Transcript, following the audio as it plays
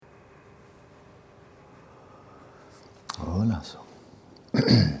Hola.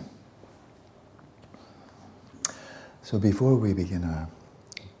 So before we begin our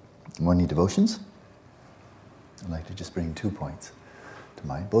morning devotions, I'd like to just bring 2 points to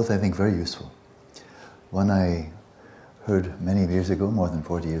mind, both I think very useful. One I heard many years ago, more than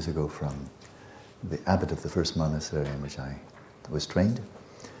 40 years ago, from the abbot of the first monastery in which I was trained,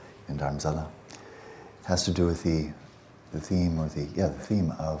 in Dharamsala. It has to do with the theme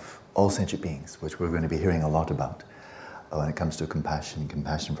of all sentient beings, which we're going to be hearing a lot about when it comes to compassion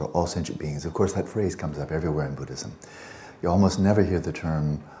for all sentient beings. Of course, that phrase comes up everywhere in Buddhism. You almost never hear the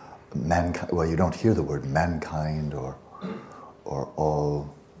term mankind. Well, you don't hear the word mankind or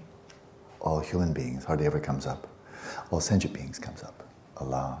all human beings. Hardly ever comes up. All sentient beings comes up a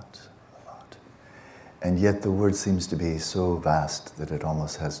lot. And yet the word seems to be so vast that it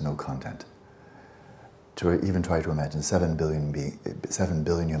almost has no content. To even try to imagine 7 billion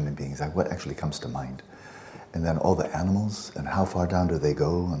human beings, like what actually comes to mind? And then all the animals, and how far down do they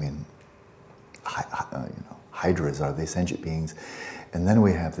go? I mean, hydras, are they sentient beings? And then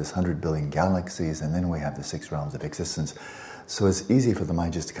we have this 100 billion galaxies, and then we have the 6 realms of existence. So it's easy for the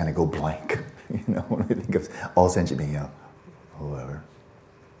mind just to kind of go blank, when we think of all sentient beings, whoever.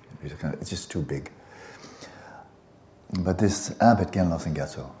 It's just too big. But this Abbot Genlo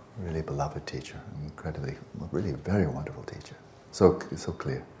Sengetsu, really beloved teacher, really very wonderful teacher, so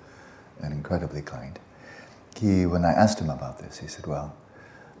clear and incredibly kind. When I asked him about this, he said, well,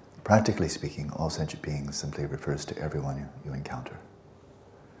 practically speaking, all sentient beings simply refers to everyone you encounter,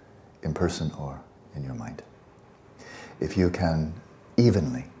 in person or in your mind. If you can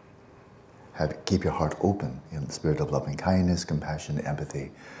evenly keep your heart open in the spirit of loving kindness, compassion,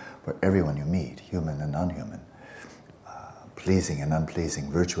 empathy for everyone you meet, human and non-human, pleasing and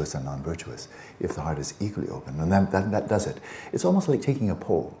unpleasing, virtuous and non-virtuous, if the heart is equally open, and that does it. It's almost like taking a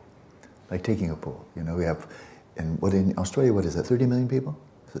poll. We have, in Australia, what is it, 30 million people?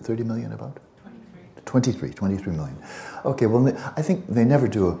 Is it 30 million about? 23 million. Okay, well, I think they never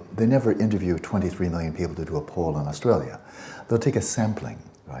interview 23 million people to do a poll in Australia. They'll take a sampling,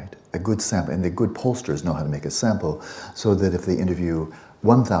 right? A good sample, and the good pollsters know how to make a sample so that if they interview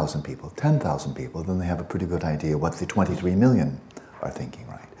 1,000 people, 10,000 people, then they have a pretty good idea what the 23 million are thinking,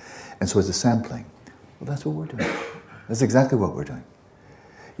 right? And so it's a sampling. Well, that's what we're doing. That's exactly what we're doing.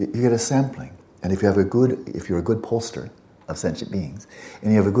 You get a sampling, and if you're a good pollster of sentient beings,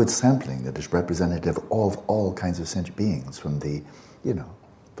 and you have a good sampling that is representative of all kinds of sentient beings, from the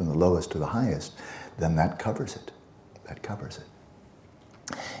lowest to the highest, then that covers it.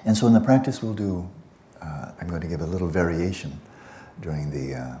 And so in the practice we'll do, I'm going to give a little variation during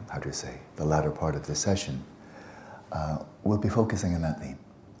the latter part of this session. We'll be focusing on that theme.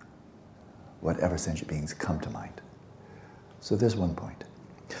 Whatever sentient beings come to mind. So there's one point.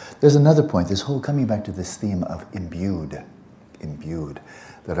 There's another point, this whole coming back to this theme of imbued,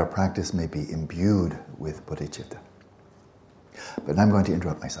 that our practice may be imbued with bodhicitta. But I'm going to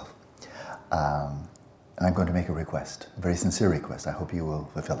interrupt myself. And I'm going to make a request, a very sincere request. I hope you will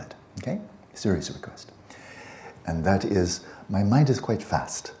fulfill it, okay? Serious request. And that is, my mind is quite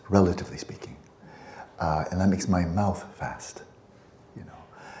fast, relatively speaking. And that makes my mouth fast,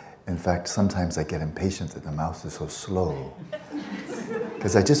 In fact, sometimes I get impatient that the mouth is so slow.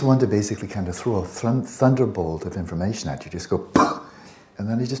 Because I just want to basically kind of throw a thunderbolt of information at you, just go, and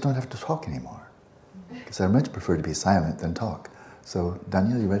then I just don't have to talk anymore. Because I much prefer to be silent than talk. So,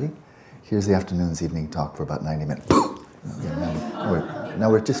 Daniel, you ready? Here's the afternoon's evening talk for about 90 minutes.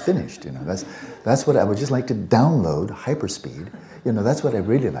 Now we're just finished, That's what I would just like to download, hyperspeed. That's what I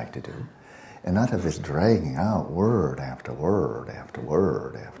really like to do. And not have this dragging out word after word after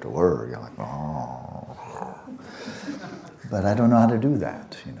word after word. You're like, oh. But I don't know how to do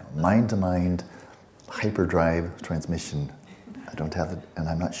that, Mind-to-mind, hyperdrive transmission. I don't have it, and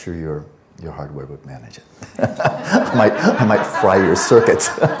I'm not sure your hardware would manage it. I might fry your circuits.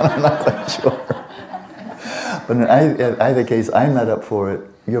 I'm not quite sure. But in either case, I'm not up for it.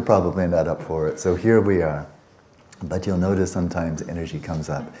 You're probably not up for it. So here we are. But you'll notice sometimes energy comes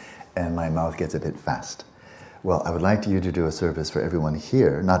up and my mouth gets a bit fast. Well, I would like you to do a service for everyone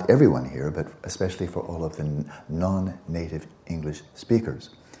here, not everyone here, but especially for all of the non-native English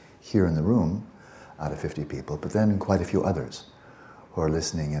speakers here in the room, out of 50 people, but then quite a few others who are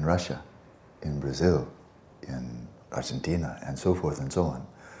listening in Russia, in Brazil, in Argentina, and so forth and so on,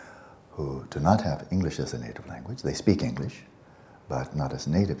 who do not have English as a native language. They speak English, but not as a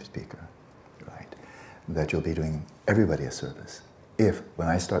native speaker, right? That you'll be doing everybody a service. If, when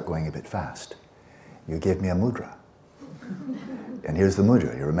I start going a bit fast, you give me a mudra. And here's the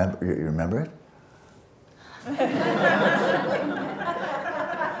mudra. You remember it?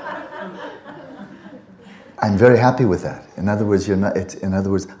 I'm very happy with that. In other words,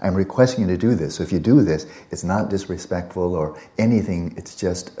 I'm requesting you to do this. So if you do this, it's not disrespectful or anything. It's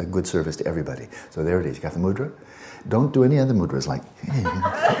just a good service to everybody. So there it is. You got the mudra. Don't do any other mudras like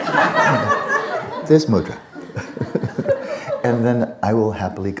this mudra. And then I will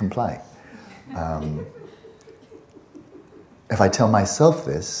happily comply. If I tell myself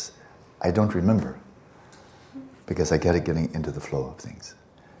this, I don't remember because I get it getting into the flow of things.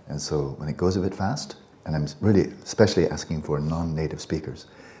 And so when it goes a bit fast, and I'm really especially asking for non-native speakers,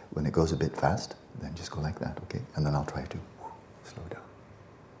 when it goes a bit fast, then just go like that, okay? And then I'll try to slow down.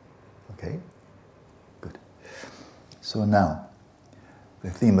 Okay? Good. So now, the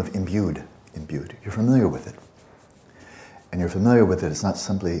theme of imbued. You're familiar with it. And you're familiar with it, it's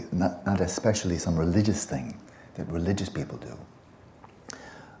not especially some religious thing that religious people do,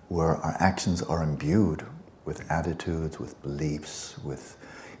 where our actions are imbued with attitudes, with beliefs, with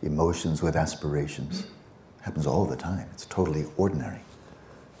emotions, with aspirations. It happens all the time. It's totally ordinary.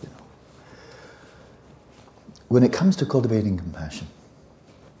 You know. When it comes to cultivating compassion,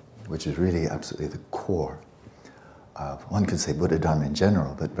 which is really absolutely the core of, one could say Buddha Dharma in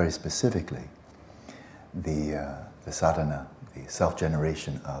general, but very specifically, the sadhana, the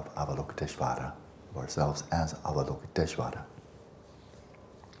self-generation of Avalokiteshvara, of ourselves as Avalokiteshvara.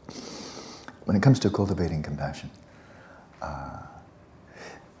 When it comes to cultivating compassion,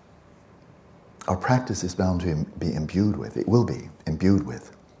 our practice is bound to be imbued with, it will be imbued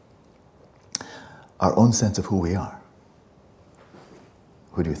with, our own sense of who we are.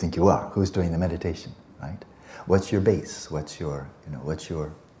 Who do you think you are? Who's doing the meditation, right? What's your base? What's your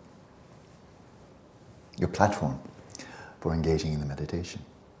platform for engaging in the meditation?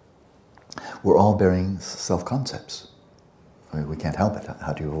 We're all bearing self-concepts. I mean, we can't help it.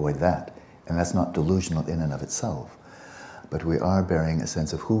 How do you avoid that? And that's not delusional in and of itself. But we are bearing a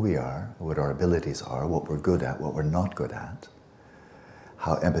sense of who we are, what our abilities are, what we're good at, what we're not good at,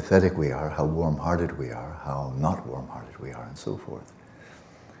 how empathetic we are, how warm-hearted we are, how not warm-hearted we are, and so forth.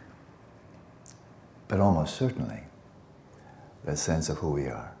 But almost certainly, that sense of who we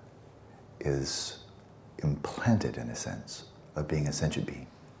are is implanted in a sense of being a sentient being,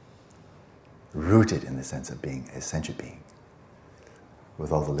 rooted in the sense of being a sentient being,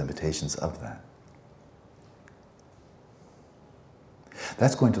 with all the limitations of that.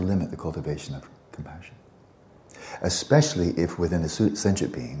 That's going to limit the cultivation of compassion, especially if within a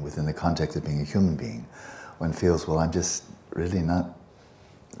sentient being, within the context of being a human being, one feels, well, I'm just really not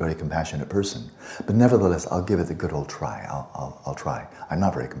a very compassionate person. But nevertheless, I'll give it the good old try. I'll try. I'm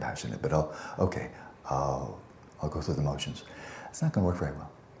not very compassionate, but I'll go through the motions. It's not going to work very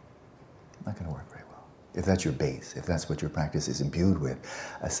well. Not going to work very well. If that's your base, if that's what your practice is imbued with,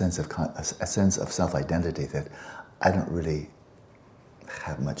 a sense of self-identity that I don't really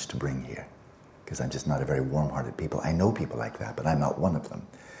have much to bring here because I'm just not a very warm-hearted people. I know people like that, but I'm not one of them.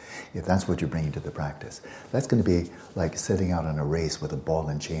 If that's what you're bringing to the practice, that's going to be like setting out on a race with a ball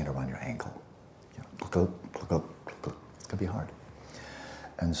and chain around your ankle. Look up. It's going to be hard.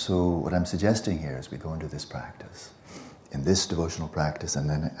 And so what I'm suggesting here as we go into this practice, in this devotional practice, and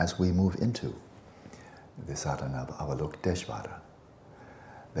then as we move into the sadhana of Avalokiteshvara,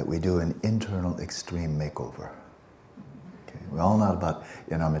 that we do an internal extreme makeover. Okay? We're all not about,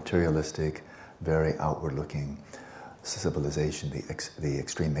 in our materialistic, very outward-looking civilization, the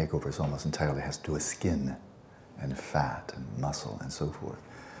extreme makeover almost entirely has to do with skin and fat and muscle and so forth.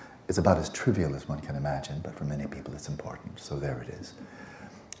 It's about as trivial as one can imagine, but for many people it's important, so there it is.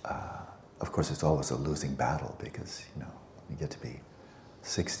 Of course, it's always a losing battle because, you get to be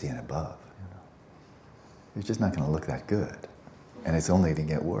 60 and above, You're just not going to look that good. And it's only going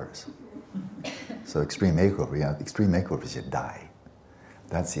to get worse. So extreme makeover, the extreme makeover is you die.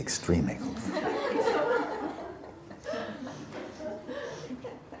 That's the extreme makeover.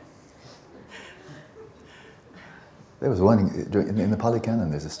 There was one, in the Pali Canon,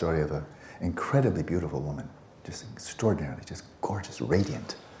 there's a story of an incredibly beautiful woman, just extraordinarily, just gorgeous,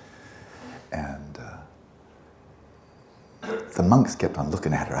 radiant. And the monks kept on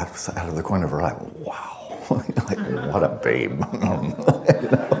looking at her out of the corner of her eye. Wow, like, what a babe.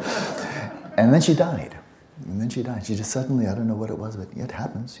 And then she died. She just suddenly, I don't know what it was, but it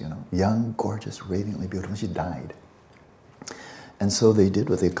happens, young, gorgeous, radiantly beautiful. She died. And so they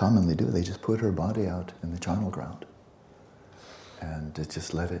did what they commonly do. They just put her body out in the charnel ground. And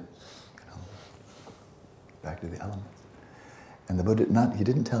just let it, back to the elements. And the Buddha, he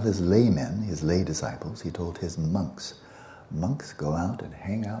didn't tell his laymen, his lay disciples, he told his monks, go out and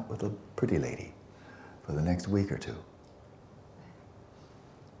hang out with a pretty lady for the next week or two.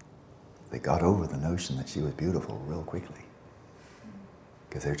 They got over the notion that she was beautiful real quickly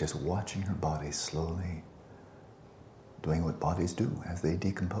because they were just watching her body slowly doing what bodies do as they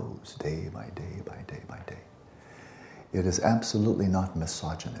decompose day by day by day by day. It is absolutely not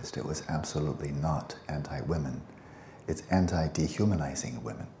misogynist. It was absolutely not anti-women. It's anti-dehumanizing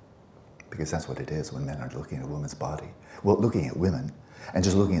women. Because that's what it is when men are looking at a woman's body. Well, looking at women and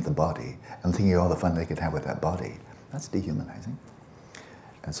just looking at the body and thinking of all the fun they could have with that body. That's dehumanizing.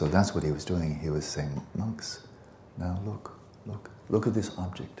 And so that's what he was doing. He was saying, monks, now look at this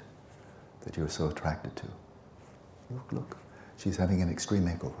object that you're so attracted to. Look. She's having an extreme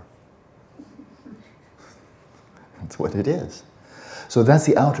makeover. That's what it is. So that's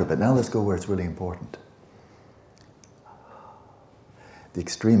the outer, but now let's go where it's really important. The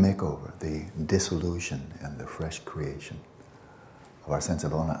extreme makeover, the dissolution and the fresh creation of our sense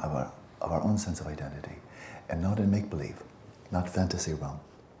of our own sense of identity, and not in make-believe, not fantasy realm.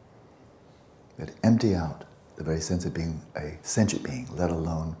 But empty out the very sense of being a sentient being, let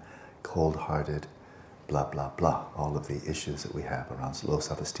alone cold-hearted, blah, blah, blah, all of the issues that we have around low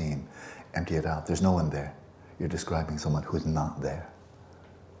self-esteem. Empty it out. There's no one there. You're describing someone who's not there.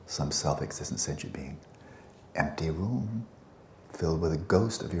 Some self-existent sentient being. Empty room, filled with a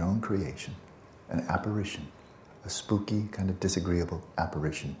ghost of your own creation, an apparition, a spooky, kind of disagreeable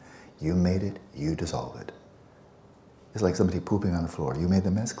apparition. You made it, you dissolve it. It's like somebody pooping on the floor. You made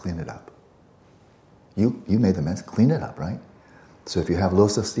the mess, clean it up. You made the mess, clean it up, right? So if you have low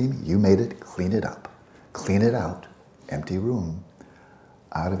self-esteem, you made it, clean it up. Clean it out. Empty room.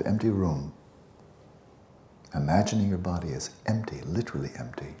 Out of empty room. Imagining your body as empty, literally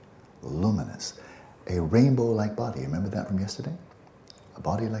empty, luminous. A rainbow-like body. Remember that from yesterday? A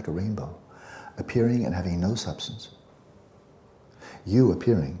body like a rainbow, appearing and having no substance. You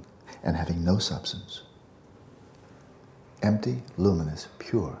appearing and having no substance. Empty, luminous,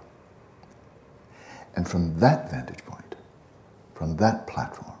 pure. And from that vantage point, from that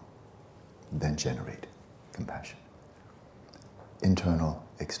platform, then generate compassion. Internal,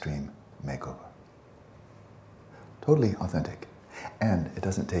 extreme makeover. Totally authentic. And it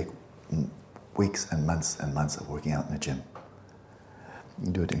doesn't take weeks and months of working out in the gym. You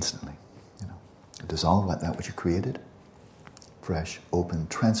can do it instantly. Dissolve that which you created, fresh, open,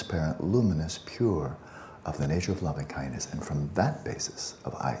 transparent, luminous, pure, of the nature of love and kindness. And from that basis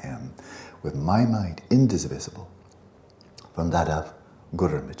of I am, with my mind indivisible, from that of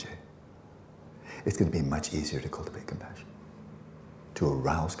Guru Maje, it's going to be much easier to cultivate compassion, to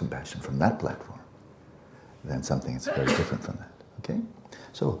arouse compassion from that platform than something that's very different from that. Okay?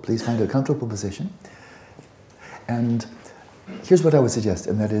 So please find a comfortable position. And here's what I would suggest,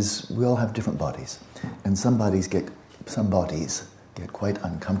 and that is we all have different bodies. And some bodies get quite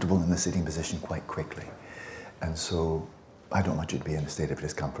uncomfortable in the sitting position quite quickly. And so I don't want you to be in a state of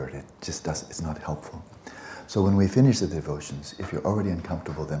discomfort. It's not helpful. So when we finish the devotions, if you're already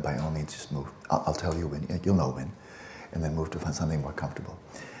uncomfortable, then by all means just move. I'll tell you when, you'll know when, and then move to find something more comfortable.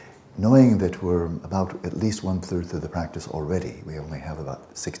 Knowing that we're about at least 1/3 through the practice already, we only have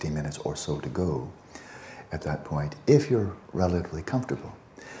about 60 minutes or so to go at that point. If you're relatively comfortable,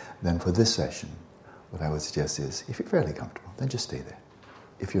 then for this session, what I would suggest is, if you're fairly comfortable, then just stay there.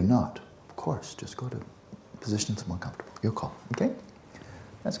 If you're not, of course, just go to a position that's more comfortable. Your call, okay?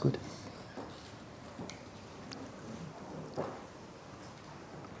 That's good.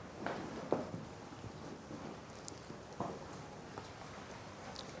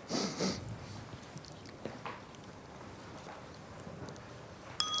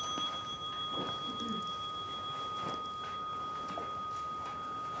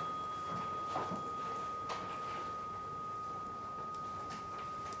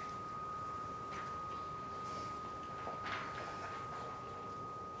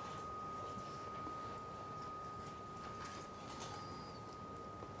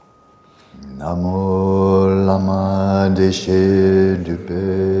 Namo Lama Deshe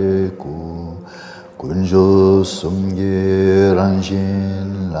Dupeku Kunjo Sumge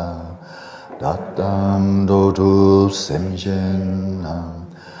Ranjin La Datam Dodu Semjen Nam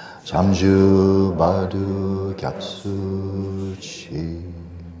Chamju Badu Gyapsu Chi.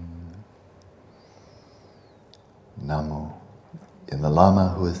 Namo. In the Lama,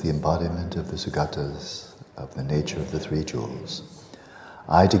 who is the embodiment of the Sugatas, of the nature of the three jewels,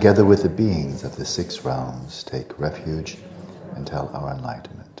 I, together with the beings of the 6 realms, take refuge until our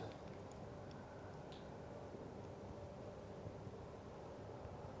enlightenment.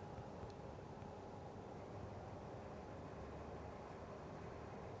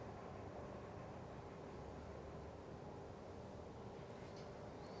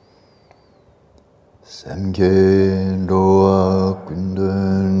 Semke doa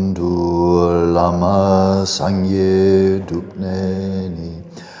kundun du lama sangye dupneni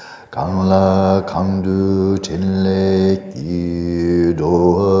강라 강두 진례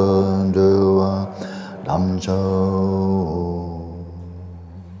기도원드와 남저.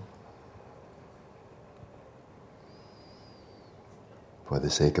 For the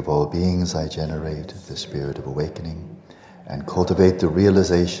sake of all beings, I generate the spirit of awakening and cultivate the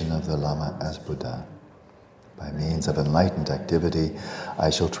realization of the Lama as Buddha. By means of enlightened activity, I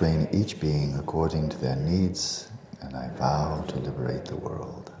shall train each being according to their needs, and I vow to liberate the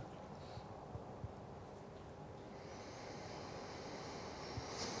world.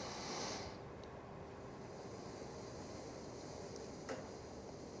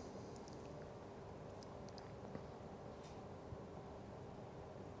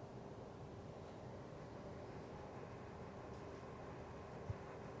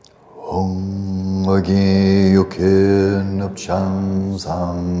 Hongagi yukin upchang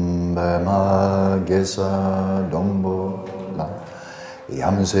sambema gesa dombo la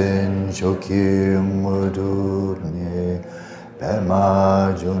yamsen shoki mudune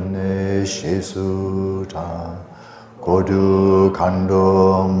bema june shisuta kodu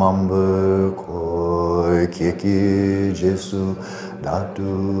kando mambu koi kiki jesu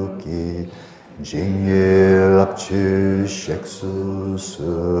datuki Jingye lapchu sheksu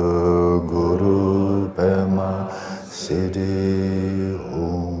su guru pema siddhi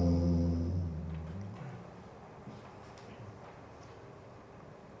hum.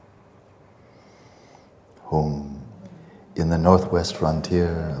 Hum. In the northwest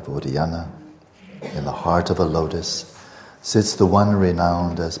frontier of Udayana, in the heart of a lotus, sits the one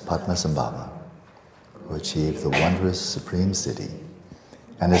renowned as Padmasambhava, who achieved the wondrous supreme city,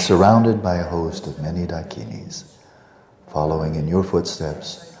 and is surrounded by a host of many dakinis. Following in your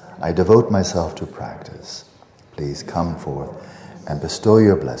footsteps, I devote myself to practice. Please come forth and bestow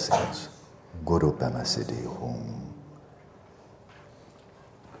your blessings. Guru Pema Siddhi Hum.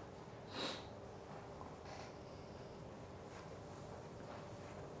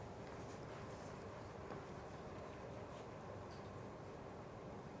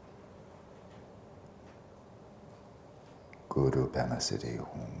 Guru Pema Siddhi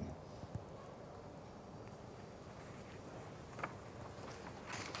Hum.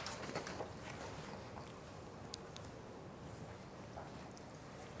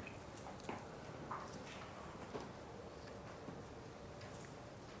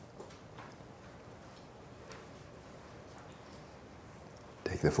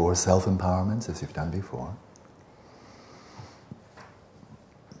 Take the 4 self-empowerments as you've done before.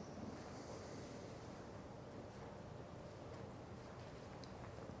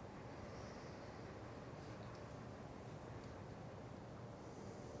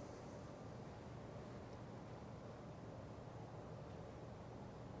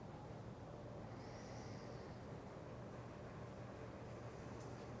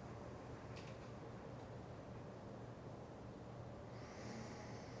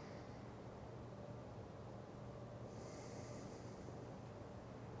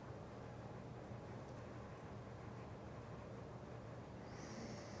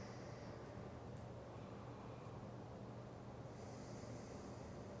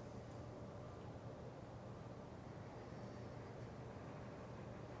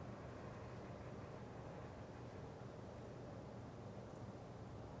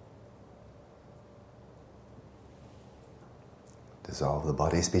 Dissolve the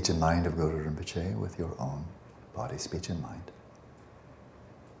body, speech, and mind of Guru Rinpoche with your own body, speech, and mind.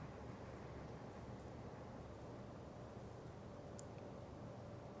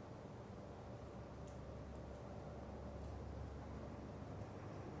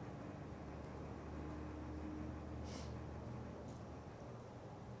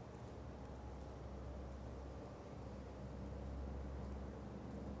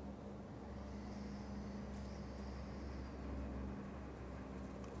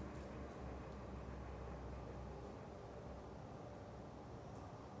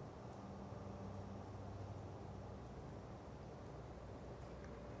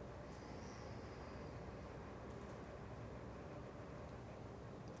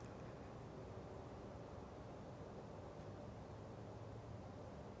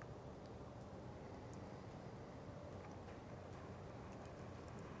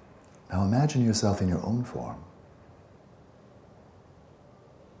 Now imagine yourself in your own form,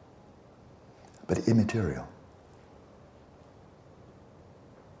 but immaterial.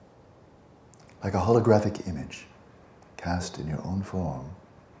 Like a holographic image, cast in your own form,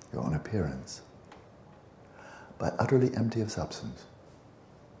 your own appearance, but utterly empty of substance,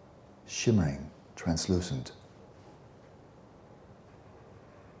 shimmering, translucent,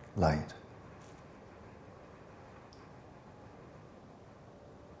 light.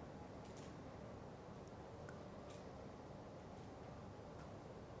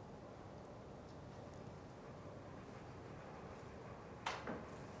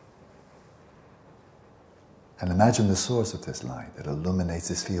 And imagine the source of this light that illuminates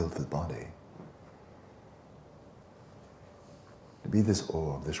this field of the body to be this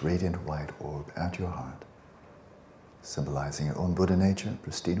orb, this radiant white orb at your heart, symbolizing your own Buddha nature,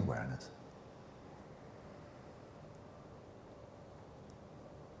 pristine awareness.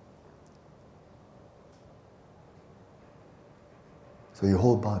 So your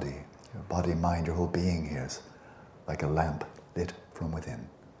whole body, mind, your whole being here is like a lamp lit from within,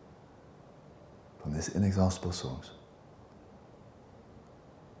 from this inexhaustible source.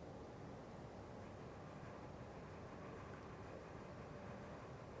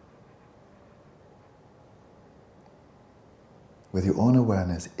 With your own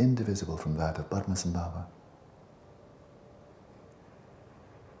awareness indivisible from that of Padmasambhava,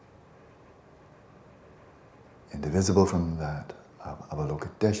 indivisible from that of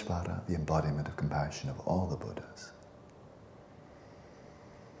Avalokiteshvara, the embodiment of compassion of all the Buddhas.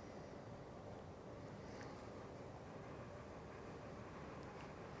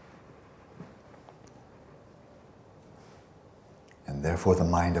 And therefore the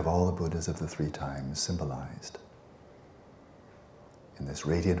mind of all the Buddhas of the three times symbolized in this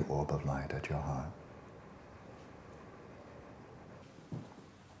radiant orb of light at your heart.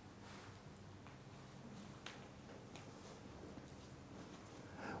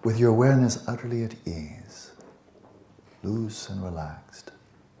 With your awareness utterly at ease, loose and relaxed,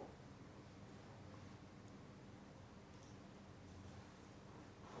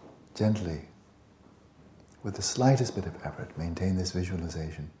 gently, with the slightest bit of effort, maintain this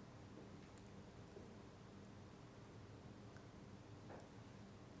visualization.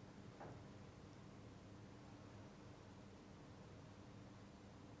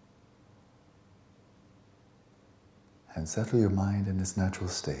 And settle your mind in its natural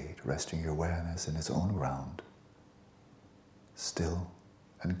state, resting your awareness in its own ground, still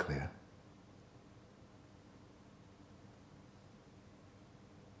and clear.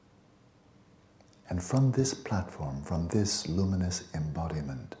 And from this platform, from this luminous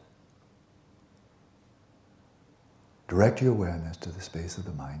embodiment, direct your awareness to the space of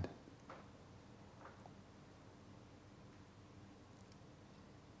the mind.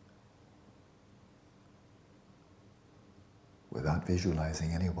 Without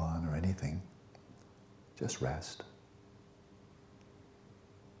visualizing anyone or anything, just rest.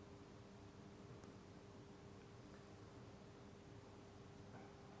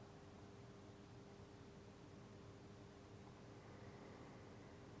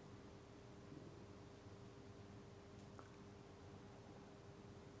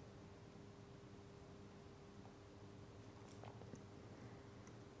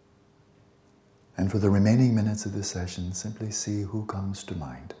 And for the remaining minutes of this session, simply see who comes to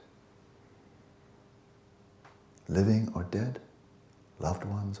mind. Living or dead, loved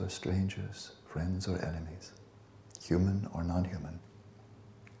ones or strangers, friends or enemies, human or non-human.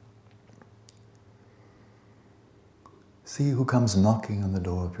 See who comes knocking on the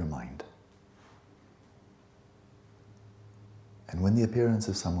door of your mind. And when the appearance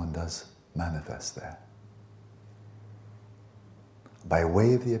of someone does manifest there, by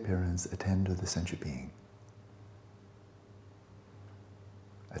way of the appearance, attend to the sentient being.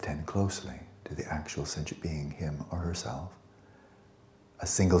 Attend closely to the actual sentient being, him or herself. A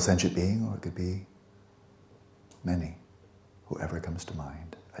single sentient being, or it could be many, whoever comes to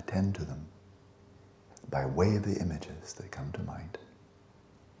mind. Attend to them by way of the images that come to mind.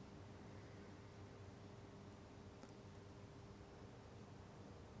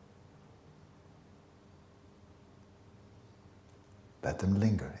 Let them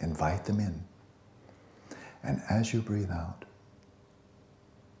linger, invite them in. And as you breathe out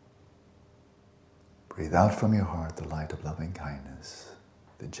from your heart the light of loving kindness,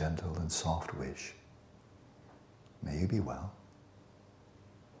 the gentle and soft wish. May you be well.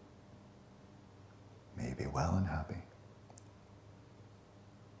 May you be well and happy.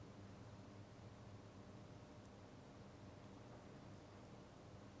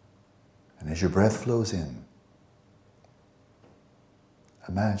 And as your breath flows in,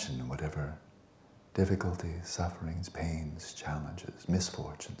 imagine whatever difficulties, sufferings, pains, challenges,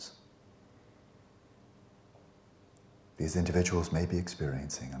 misfortunes these individuals may be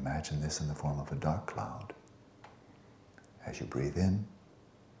experiencing. Imagine this in the form of a dark cloud. As you breathe in,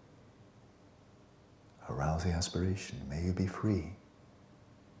 arouse the aspiration. May you be free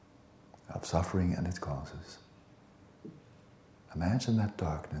of suffering and its causes. Imagine that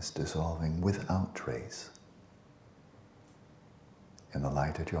darkness dissolving without trace in the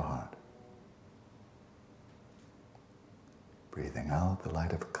light at your heart. Breathing out the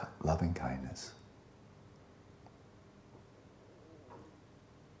light of loving kindness.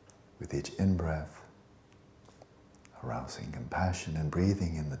 With each in-breath, arousing compassion and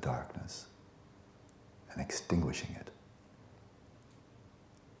breathing in the darkness and extinguishing it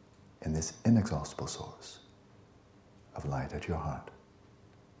in this inexhaustible source of light at your heart.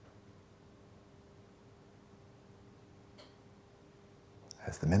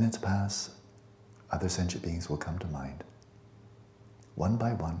 As the minutes pass, other sentient beings will come to mind. One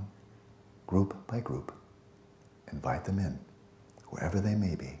by one, group by group, invite them in, wherever they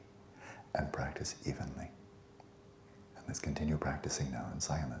may be, and practice evenly. And let's continue practicing now in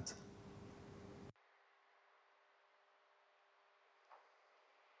silence.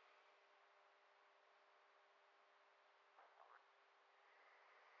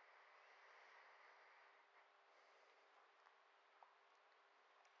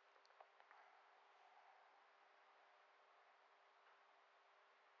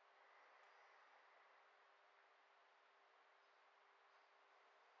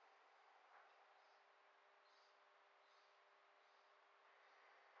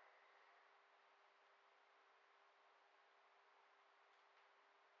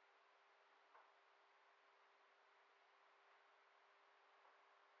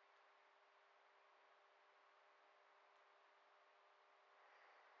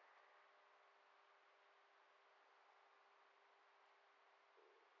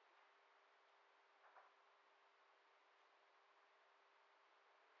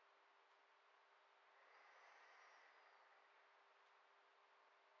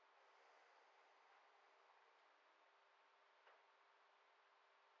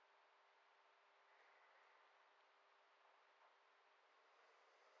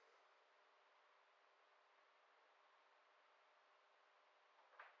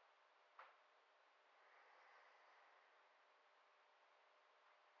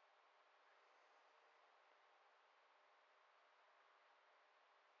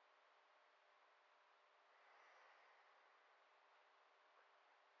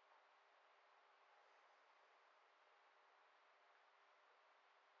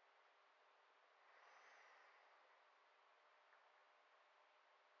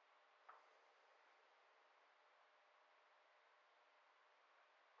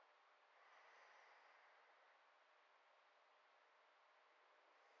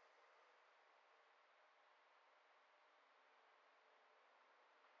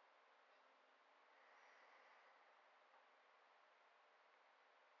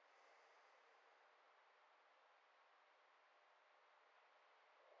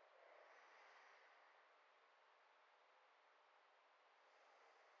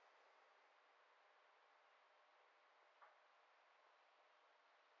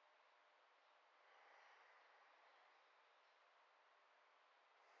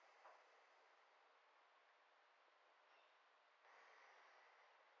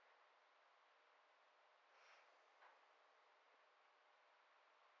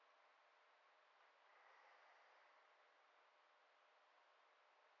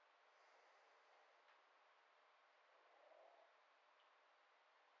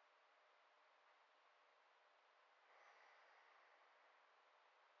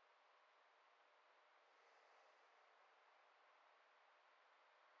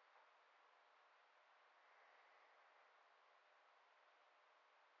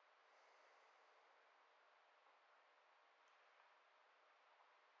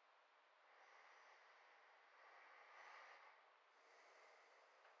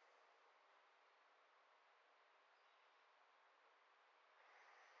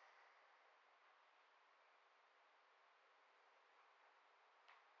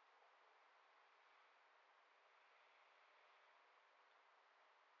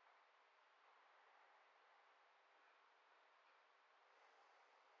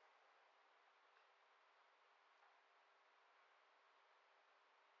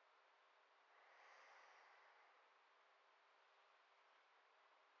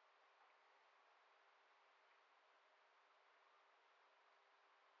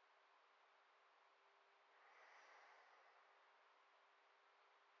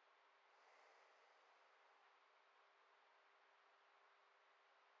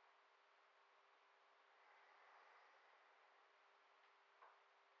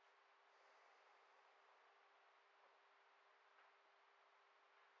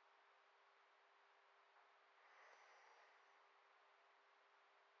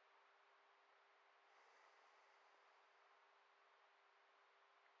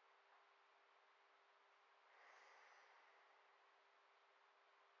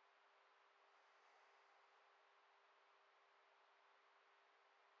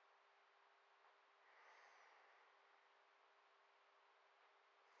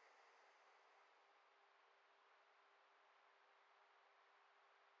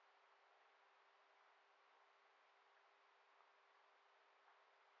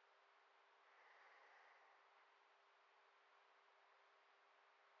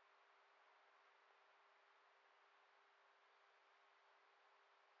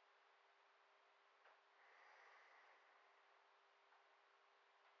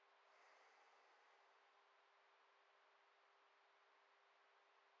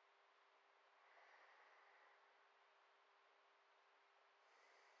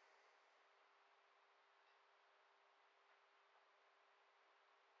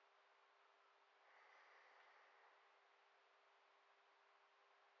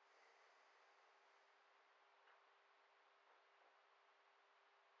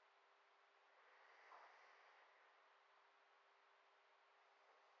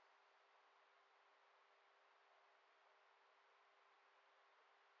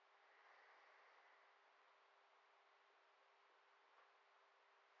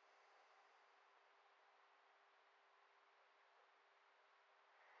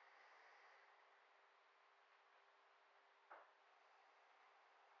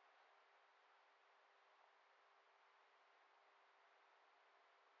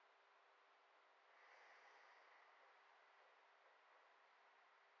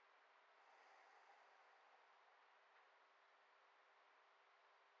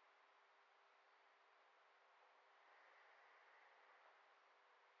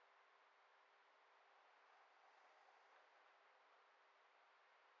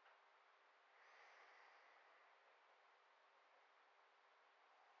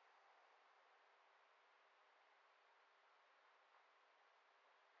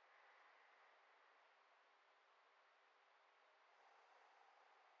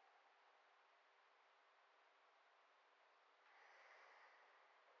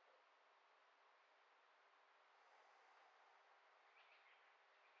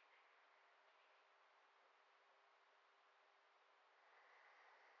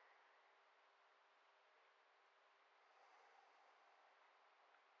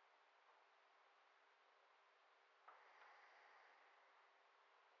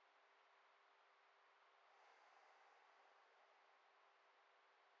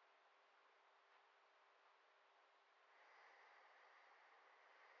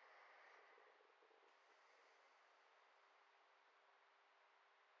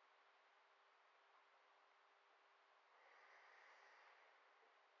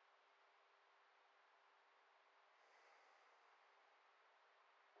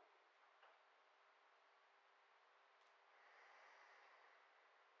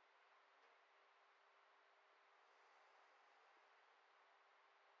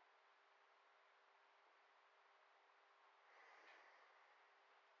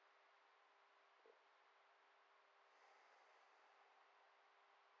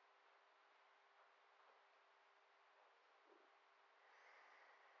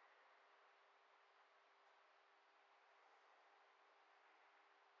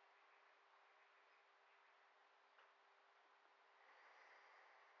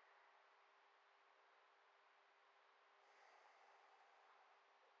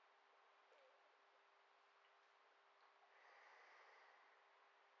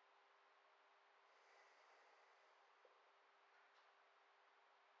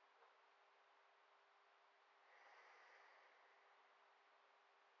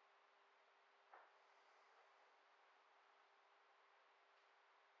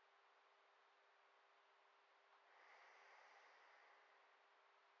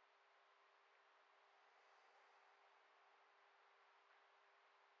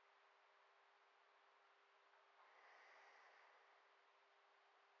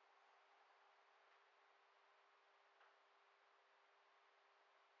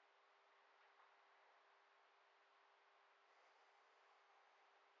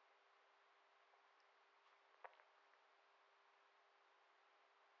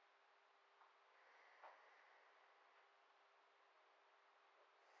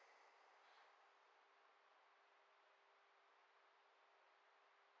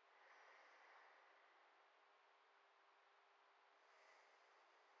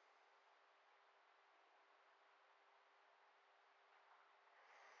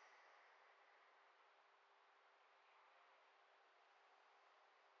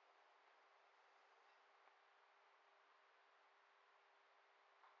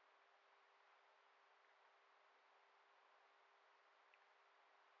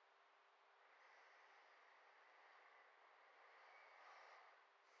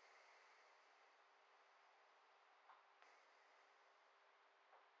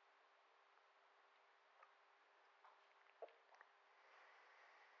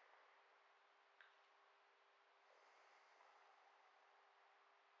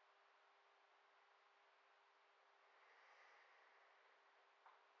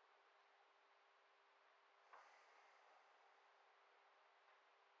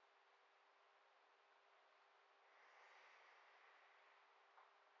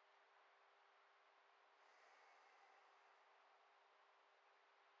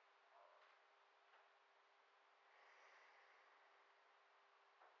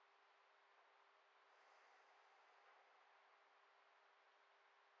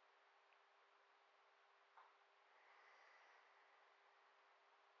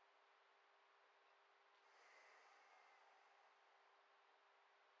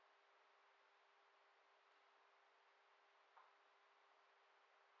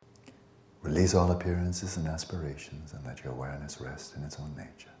 Release all appearances and aspirations and let your awareness rest in its own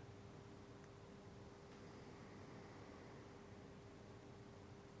nature.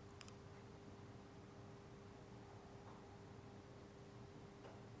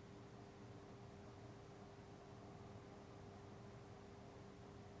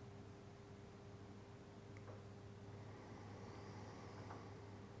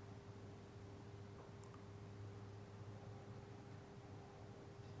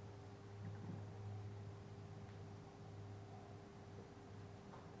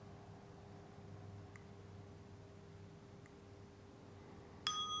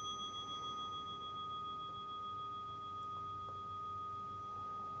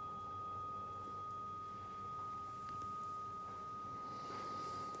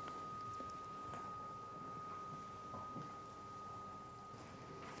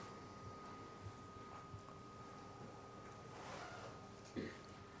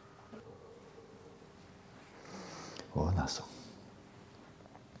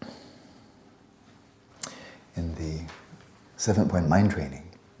 In the 7-point mind training,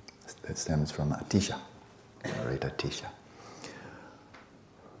 that stems from Atisha, great Atisha,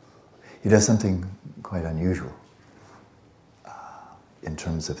 he does something quite unusual in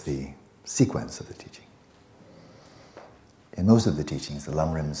terms of the sequence of the teaching. In most of the teachings, the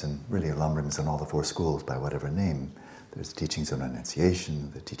Lamrims, and really Lamrims in all the 4 schools by whatever name, there's the teachings on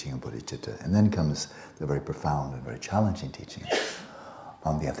renunciation, the teaching on bodhicitta, and then comes the very profound and very challenging teaching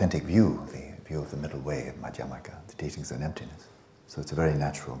on the authentic view, the view of the middle way of Madhyamaka, the teachings on emptiness. So it's a very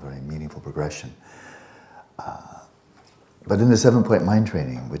natural, very meaningful progression. But in the 7-point mind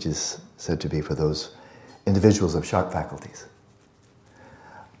training, which is said to be for those individuals of sharp faculties,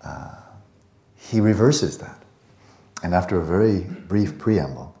 he reverses that. And after a very brief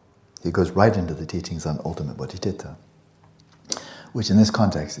preamble, he goes right into the teachings on ultimate bodhicitta, which in this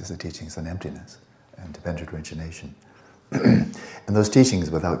context is the teachings on emptiness and dependent origination. And those teachings,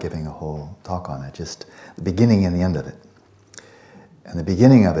 without giving a whole talk on it, just the beginning and the end of it. And the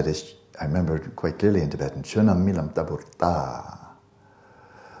beginning of it is, I remember quite clearly in Tibetan, Chönam milam taburta.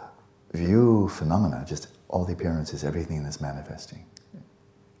 View phenomena, just all the appearances, everything that's manifesting,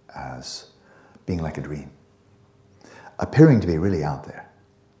 as being like a dream. Appearing to be really out there,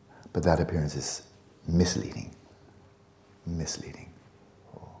 but that appearance is misleading. Misleading.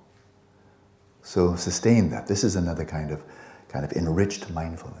 So sustain that. This is another kind of enriched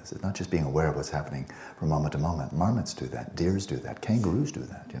mindfulness. It's not just being aware of what's happening from moment to moment. Marmots do that. Deers do that. Kangaroos do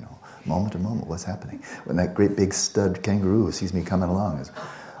that. Moment to moment, what's happening? When that great big stud kangaroo sees me coming along, it's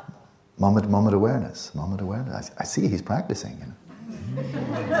moment to moment awareness. Moment awareness. I see he's practicing.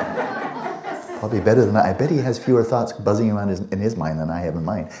 Probably better than I bet he has fewer thoughts buzzing around in his mind than I have in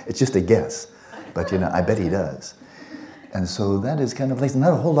mine. It's just a guess, but I bet he does. And so that is kind of like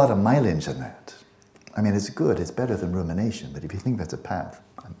not a whole lot of mileage in that. I mean, it's good, it's better than rumination, but if you think that's a path,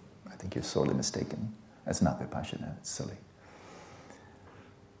 I think you're sorely mistaken. That's not vipassana, it's silly.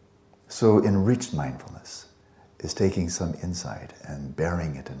 So enriched mindfulness is taking some insight and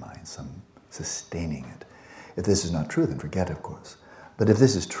bearing it in mind, some sustaining it. If this is not true, then forget, of course. But if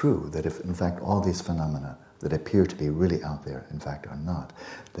this is true, that if in fact all these phenomena that appear to be really out there, in fact are not,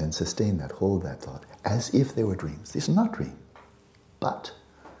 then sustain that, hold that thought, as if they were dreams. These are not dreams, but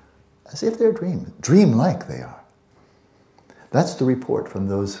as if they're dreams, dream-like they are. That's the report from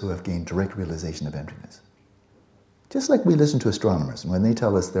those who have gained direct realization of emptiness. Just like we listen to astronomers, and when they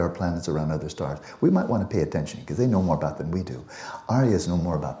tell us there are planets around other stars, we might want to pay attention, because they know more about than we do. Aryas know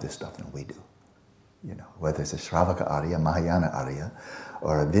more about this stuff than we do. Whether it's a Shravaka Arya, Mahayana Arya,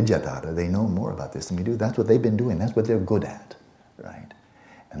 or a Vidyadhara, they know more about this than we do. That's what they've been doing. That's what they're good at, right?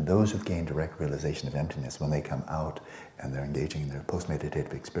 And those who've gained direct realization of emptiness, when they come out and they're engaging in their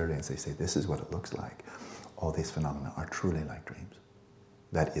post-meditative experience, they say, this is what it looks like. All these phenomena are truly like dreams.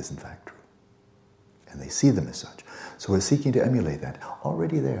 That is, in fact, true. And they see them as such. So we're seeking to emulate that.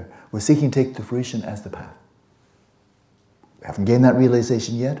 Already there. We're seeking to take to fruition as the path. Haven't gained that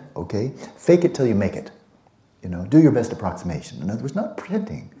realization yet? Okay. Fake it till you make it. Do your best approximation. In other words, not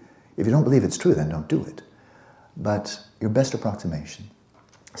pretending. If you don't believe it's true, then don't do it. But your best approximation.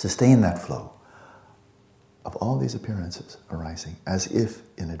 Sustain that flow of all these appearances arising as if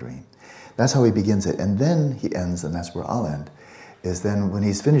in a dream. That's how he begins it. And then he ends, and that's where I'll end, is then when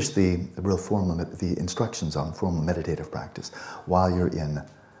he's finished the real formal, the instructions on formal meditative practice, while you're in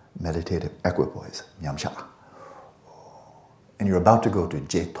meditative equipoise, nyamsha, and you're about to go to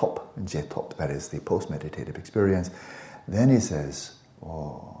jetop, that is the post-meditative experience, then he says,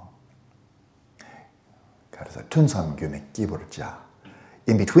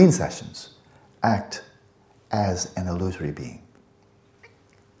 in between sessions, act as an illusory being.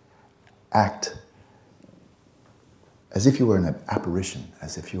 act as if you were an apparition,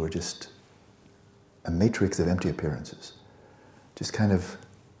 as if you were just a matrix of empty appearances, just kind of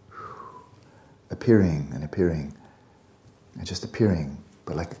appearing and appearing, and just appearing,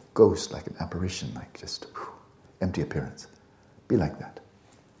 but like a ghost, like an apparition, like just empty appearance. Be like that,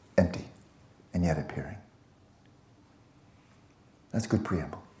 empty, and yet appearing. That's a good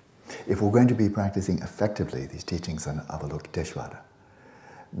preamble. If we're going to be practicing effectively these teachings on Avalokiteshvara,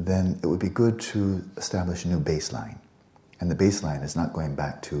 then it would be good to establish a new baseline. And the baseline is not going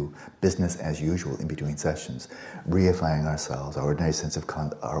back to business as usual in between sessions, reifying ourselves, our ordinary sense of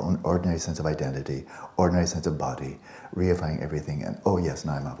our own ordinary sense of identity, ordinary sense of body, reifying everything, and oh yes,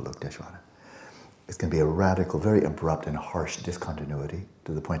 now I'm Avalokiteshvara. It's going to be a radical, very abrupt and harsh discontinuity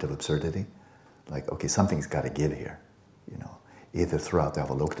to the point of absurdity. Like, okay, something's got to give here, you know. Either throw out the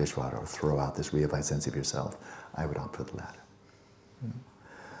Avalokiteshvara or throw out this reified sense of yourself. I would opt for the latter.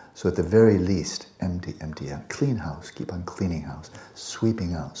 So at the very least, empty out. Clean house, keep on cleaning house.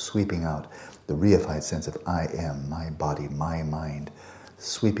 Sweeping out the reified sense of I am, my body, my mind.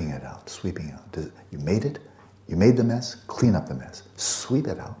 Sweeping it out. You made it, you made the mess, clean up the mess. Sweep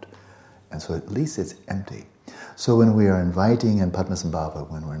it out. And so at least it's empty. So when we are inviting in Padmasambhava,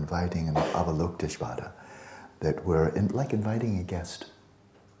 when we're inviting in Avalokiteshvara, that we're like inviting a guest.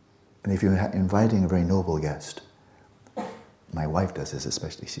 And if you're inviting a very noble guest, my wife does this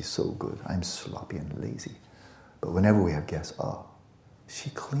especially, she's so good. I'm sloppy and lazy. But whenever we have guests,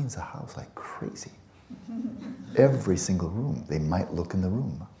 she cleans the house like crazy. Every single room, they might look in the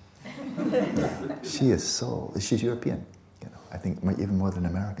room. She's European, you know. I think even more than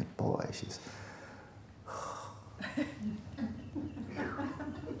American. Boy, she's...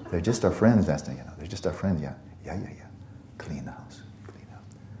 They're just our friends, you know. They're just our friends, yeah. Clean the house.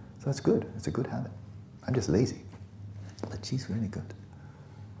 So that's good. It's a good habit. I'm just lazy. But she's really good.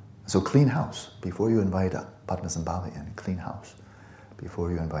 So clean house. Before you invite Padmasambhava in, clean house. Before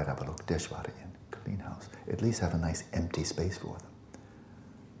you invite Avalokiteshvara in, clean house. At least have a nice empty space for them.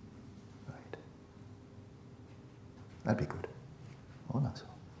 Right. That'd be good.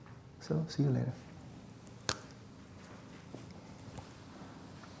 So see you later.